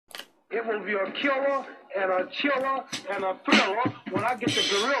It will be a killer and a chiller and a thriller when I get the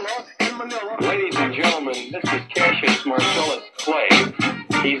gorilla in Manila. Ladies and gentlemen, this is Cassius Marcellus Clay.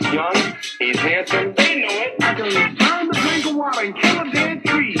 He's young, he's handsome. They know it. I can turn the drink of water and kill a dead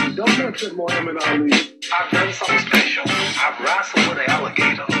tree. Don't mess with Muhammad Ali. I've done something special. I've wrestled with an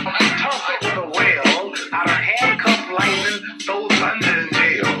alligator. I've tossed it with a whale. I've handcuffed lightning, throw thunder in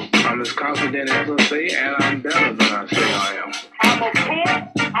jail. I'm as confident as I say, and I'm better than I say I am. I'm a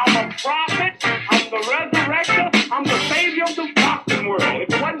poet, I'm a prophet, I'm the resurrector, I'm the savior of the boxing world.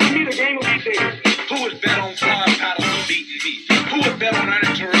 If it wasn't for me, the game would be dead. Who would bet on flying paddles beating me? Who would bet on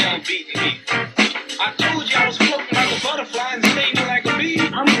Ernie Terrell beating me? I told you I was floating like a butterfly and stinging like a bee.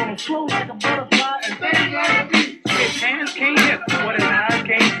 I'm gonna float like a butterfly and sting like a bee. His hands can't hit what his eyes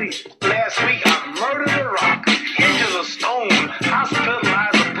can't see. Last week I murdered a rock, hinges of stone,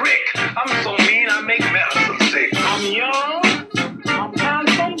 hospitalized a brick. I'm so mean I make medicine sick. I'm young, I'm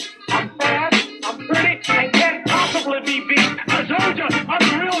handsome, I'm fast, I'm pretty, and can't possibly be beat. I told you, I'm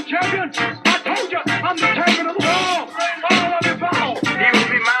the real champion. I told you, I'm the champion of the world. All of it all. He will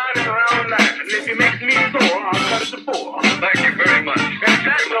be mine at around 9, and if he makes me sore, I'll cut it to 4. Thank you very much. If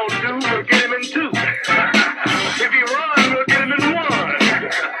that don't do, we'll get him in 2. If he runs, we'll get him in 1.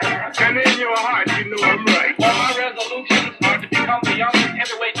 And in your heart, you know I'm right. Well, my resolutions are to become the youngest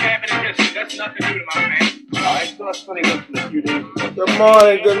heavyweight champion in history. That's nothing new to my man. All right, so that's funny listening a few days ago. Good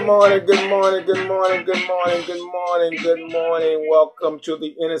morning, good morning, good morning, good morning, good morning, good morning, good morning. Welcome to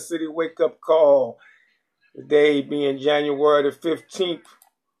the Inner City Wake Up Call. Today being January the 15th,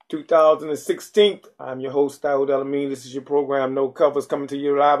 2016. I'm your host, Dawood El-Amin. This is your program, No Covers, coming to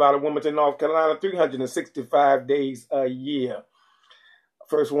you live out of Wilmington, North Carolina, 365 days a year.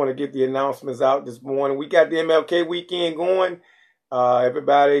 First, want to get the announcements out this morning. We got the MLK weekend going.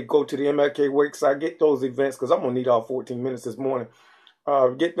 Everybody go to the MLK website, get those events, because I'm going to need all 14 minutes this morning.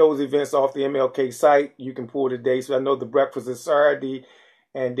 Get those events off the MLK site. You can pull the dates. So I know the breakfast is Saturday,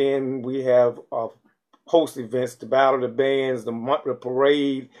 and then we have host events, the Battle of the Bands, the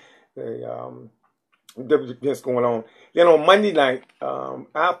parade, the events going on. Then on Monday night,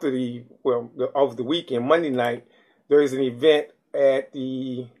 after of the weekend, Monday night, there is an event at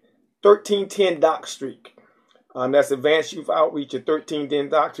the 1310 Dock Street. That's Advanced Youth Outreach at 1310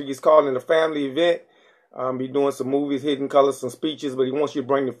 Dock Street. He's calling it a family event. Be doing some movies, hidden colors, some speeches, but he wants you to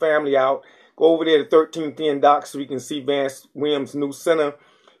bring the family out. Go over there to 1310 Dock Street and see Vance Williams' new center.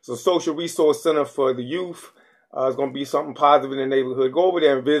 It's a social resource center for the youth. It's going to be something positive in the neighborhood. Go over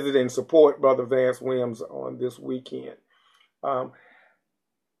there and visit and support Brother Vance Williams on this weekend.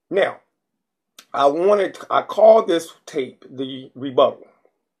 Now, I call this tape the rebuttal.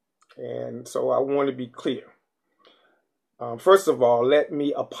 And so I want to be clear. First of all, let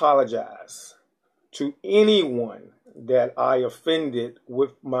me apologize to anyone that I offended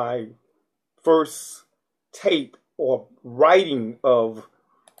with my first tape or writing of,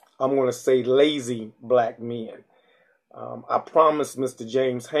 I'm going to say, lazy black men. I promised Mr.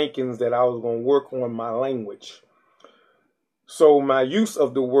 James Hankins that I was going to work on my language. So my use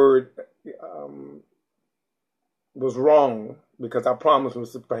of the word was wrong because I promised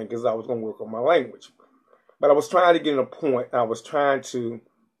Mr. Hankins I was going to work on my language. But I was trying to get a point. I was trying to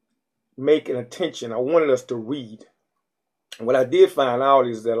make an attention. I wanted us to read. And what I did find out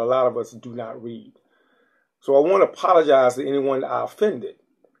is that a lot of us do not read. So I want to apologize to anyone that I offended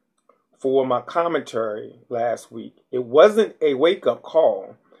for my commentary last week. It wasn't a wake-up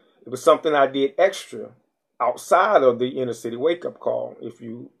call. It was something I did extra outside of the Inner City wake-up call, if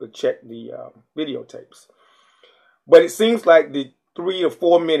you check the videotapes. But it seems like the 3 or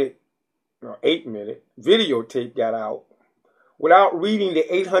 4 minute or 8-minute videotape got out without reading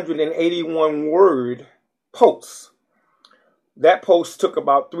the 881 word post. That post took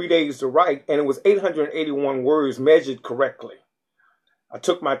about 3 days to write, and it was 881 words measured correctly. I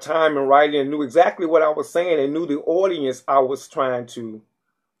took my time in writing and knew exactly what I was saying and knew the audience I was trying to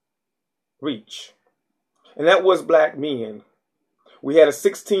reach. And that was black men. We had a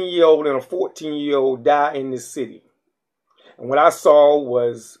 16-year-old and a 14-year-old die in this city. And what I saw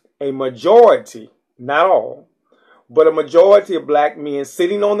was a majority, not all, but a majority of black men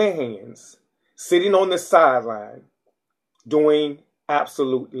sitting on their hands, sitting on the sideline, doing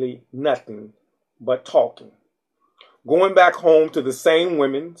absolutely nothing but talking. Going back home to the same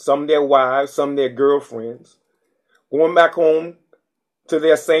women, some their wives, some their girlfriends, going back home to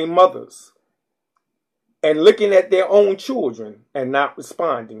their same mothers, and looking at their own children and not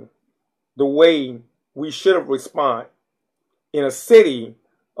responding the way we should have responded in a city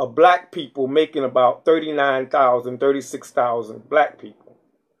of black people making about 39,000, 36,000 black people,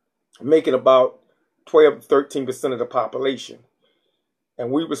 making about 12 to 13% of the population.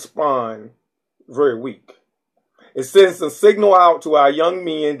 and we respond very weak. It sends a signal out to our young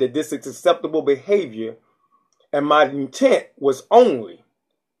men that this is acceptable behavior, and my intent was only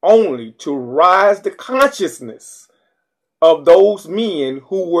to rise the consciousness of those men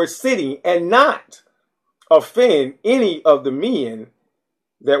who were sitting and not offend any of the men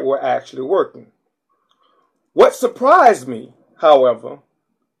that were actually working. What surprised me, however,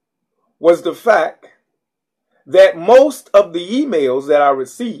 was the fact that most of the emails that I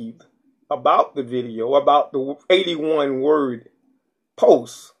received about the video, about the 81-word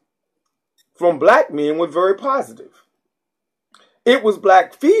post from black men were very positive. It was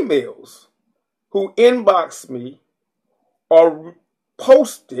black females who inboxed me or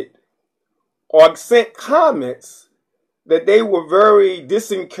posted or sent comments that they were very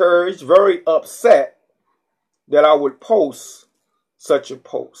disencouraged, very upset that I would post such a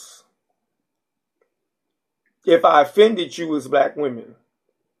post. If I offended you as black women,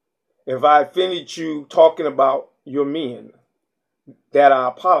 if I offended you talking about your men, that I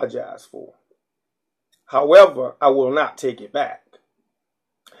apologize for. However, I will not take it back.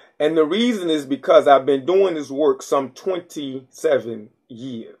 And the reason is because I've been doing this work some 27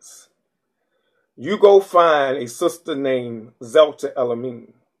 years. You go find a sister named Zelta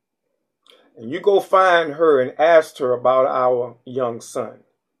Elamine, and you go find her and ask her about our young son,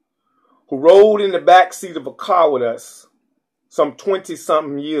 who rode in the back seat of a car with us some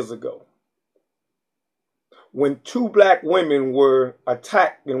 20-something years ago, when 2 black women were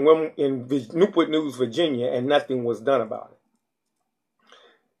attacked in Newport News, Virginia, and nothing was done about it.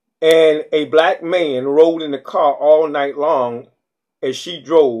 And a black man rode in the car all night long as she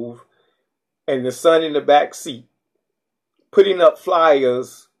drove, and the son in the back seat, putting up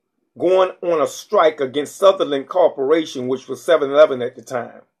flyers, going on a strike against Sutherland Corporation, which was 7-Eleven at the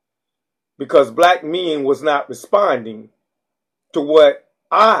time, because black men was not responding to what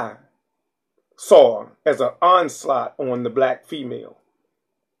I saw as an onslaught on the black female.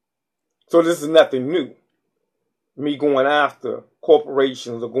 So this is nothing new, me going after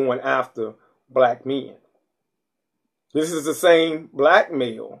corporations or going after black men. This is the same black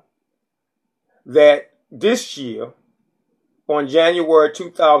male that this year, on January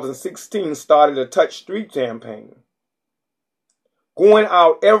 2016, started a Touch Street campaign, going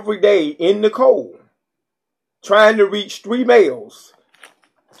out every day in the cold, trying to reach 3 males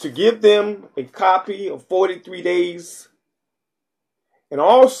to give them a copy of 43 Days, and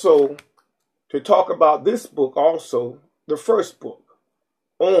also to talk about this book, also the first book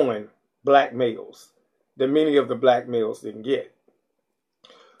on black males that many of the black males didn't get.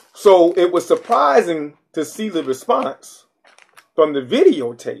 So it was surprising to see the response from the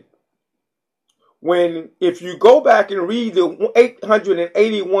videotape when, if you go back and read the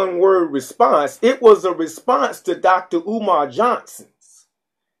 881-word response, it was a response to Dr. Umar Johnson's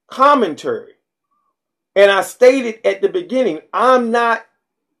commentary. And I stated at the beginning, I'm not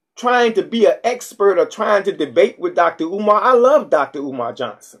trying to be an expert or trying to debate with Dr. Umar. I love Dr. Umar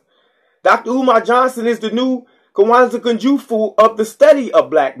Johnson. Dr. Umar Johnson is the new Kwanzaa Kunjufu of the study of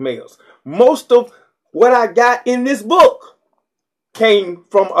black males. Most of what I got in this book came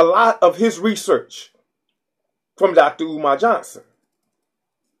from a lot of his research from Dr. Umar Johnson.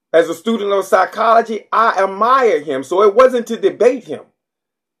 As a student of psychology, I admire him, so it wasn't to debate him.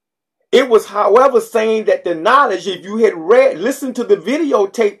 It was, however, saying that the knowledge, if you had listened to the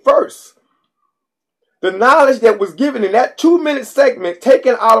videotape first, the knowledge that was given in that 2-minute segment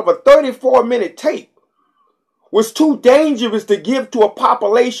taken out of a 34-minute tape was too dangerous to give to a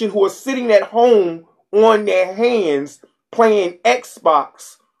population who are sitting at home on their hands playing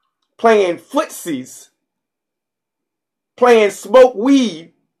Xbox, playing footsies, playing smoke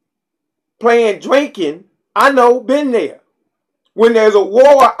weed, playing drinking. I know, been there. When there's a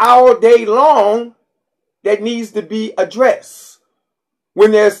war all day long that needs to be addressed.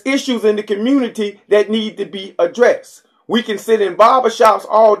 When there's issues in the community that need to be addressed. We can sit in barbershops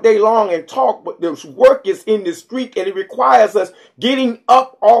all day long and talk, but the work is in the street, and it requires us getting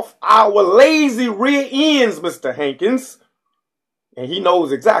up off our lazy rear ends, Mr. Hankins. And he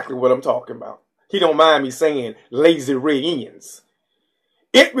knows exactly what I'm talking about. He don't mind me saying lazy rear ends.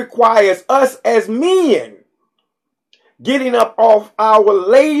 It requires us as men getting up off our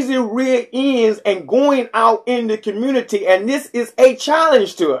lazy rear ends and going out in the community. And this is a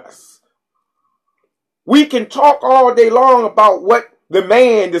challenge to us. We can talk all day long about what the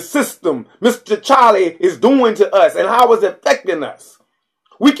man, the system, Mr. Charlie is doing to us and how it's affecting us.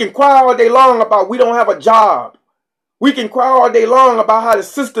 We can cry all day long about we don't have a job. We can cry all day long about how the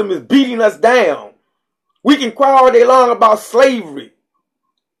system is beating us down. We can cry all day long about slavery.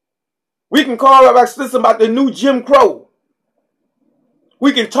 We can cry about the system, about the new Jim Crow.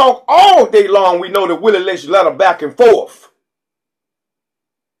 We can talk all day long. We know that Willie Lynch let her back and forth.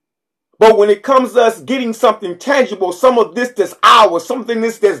 But when it comes to us getting something tangible, some of this that's ours, something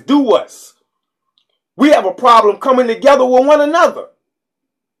that's due us, we have a problem coming together with one another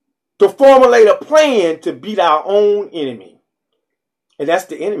to formulate a plan to beat our own enemy. And that's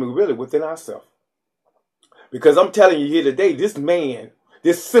the enemy really within ourselves. Because I'm telling you here today, this man,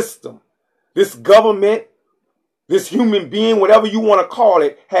 this system, this government, this human being, whatever you want to call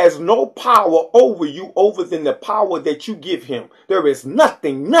it, has no power over you other than the power that you give him. There is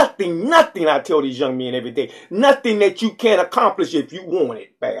nothing, I tell these young men every day, nothing that you can't accomplish if you want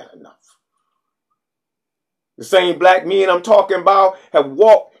it bad enough. The same black men I'm talking about have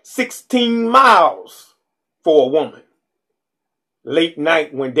walked 16 miles for a woman. Late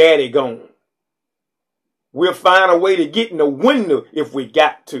night when daddy gone. We'll find a way to get in the window if we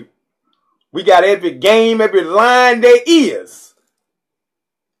got to. We got every game, every line there is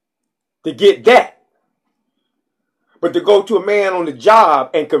to get that. But to go to a man on the job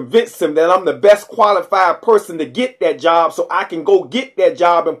and convince him that I'm the best qualified person to get that job so I can go get that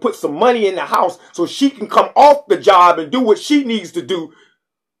job and put some money in the house so she can come off the job and do what she needs to do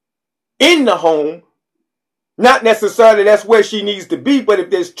in the home. Not necessarily that's where she needs to be, but if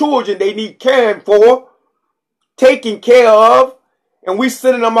there's children they need caring for, taken care of, and we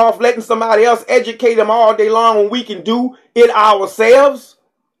sending them off, letting somebody else educate them all day long when we can do it ourselves.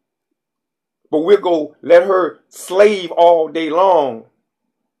 But we'll go let her slave all day long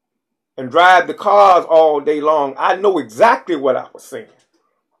and drive the cars all day long. I know exactly what I was saying.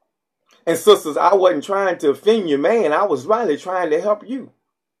 And sisters, I wasn't trying to offend you, man. I was really trying to help you.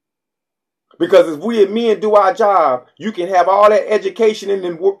 Because if we as men do our job, you can have all that education and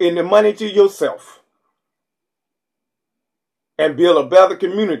the money to yourself. And build a better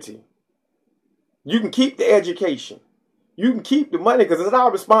community. You can keep the education. You can keep the money because it's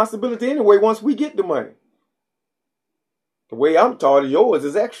our responsibility anyway once we get the money. The way I'm taught is yours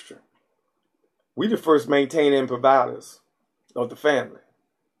is extra. We the first maintainers and providers of the family.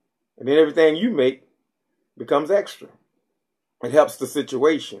 And then everything you make becomes extra. It helps the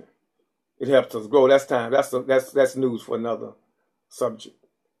situation. It helps us grow. That's time. That's news for another subject.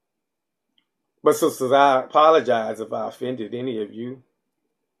 But sisters, I apologize if I offended any of you.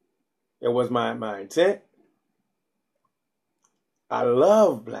 It was my intent. I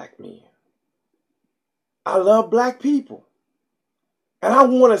love black men. I love black people. And I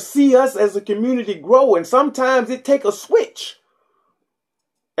want to see us as a community grow. And sometimes it takes a switch.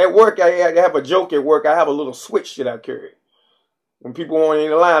 At work, I have a joke at work. I have a little switch that I carry. When people want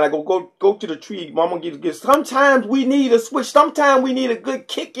in the line, I go to the tree. Mama get. Sometimes we need a switch. Sometimes we need a good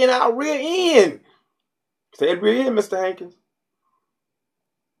kick in our rear end. Say it rear end, Mr. Hankins.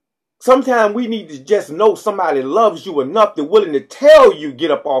 Sometimes we need to just know somebody loves you enough they're willing to tell you get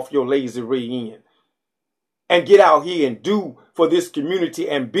up off your lazy rear end and get out here and do for this community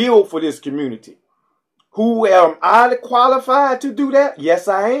and build for this community. Who am I qualified to do that? Yes,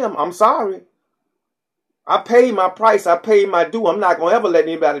 I am. I'm sorry. I paid my price. I paid my due. I'm not going to ever let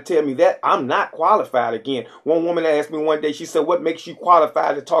anybody tell me that. I'm not qualified again. One woman asked me one day, she said, what makes you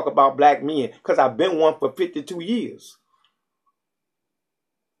qualified to talk about black men? Because I've been one for 52 years.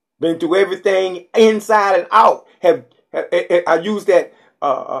 Been through everything inside and out. I used that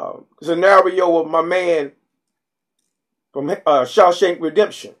scenario of my man from Shawshank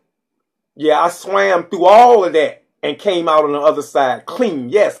Redemption. Yeah, I swam through all of that and came out on the other side clean.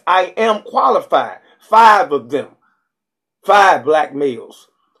 Yes, I am qualified. 5 of them. 5 black males.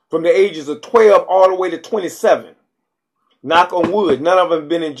 From the ages of 12 all the way to 27. Knock on wood. None of them have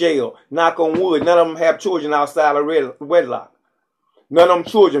been in jail. Knock on wood. None of them have children outside of wedlock. None of them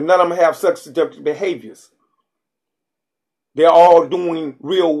children. None of them have sex-seductive behaviors. They're all doing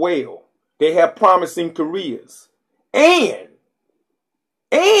real well. They have promising careers. And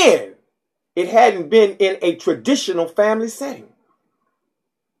it hadn't been in a traditional family setting.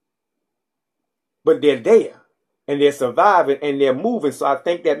 But they're there, and they're surviving, and they're moving. So I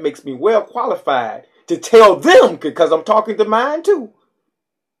think that makes me well qualified to tell them, because I'm talking to mine too.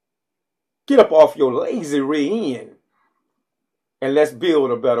 Get up off your lazy rear end, and let's build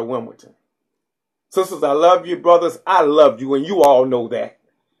a better Wilmington. Sisters, I love you. Brothers, I love you, and you all know that.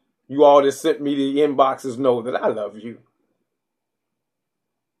 You all that sent me the inboxes know that I love you.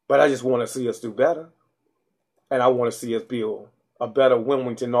 But I just want to see us do better, and I want to see us build a better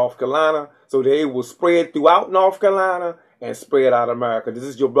Wilmington, North Carolina, so that it will spread throughout North Carolina and spread out America. This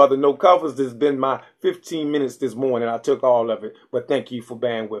is your brother No Covers. This has been my 15 minutes this morning. I took all of it, but thank you for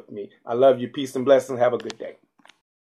bearing with me. I love you. Peace and blessing. Have a good day.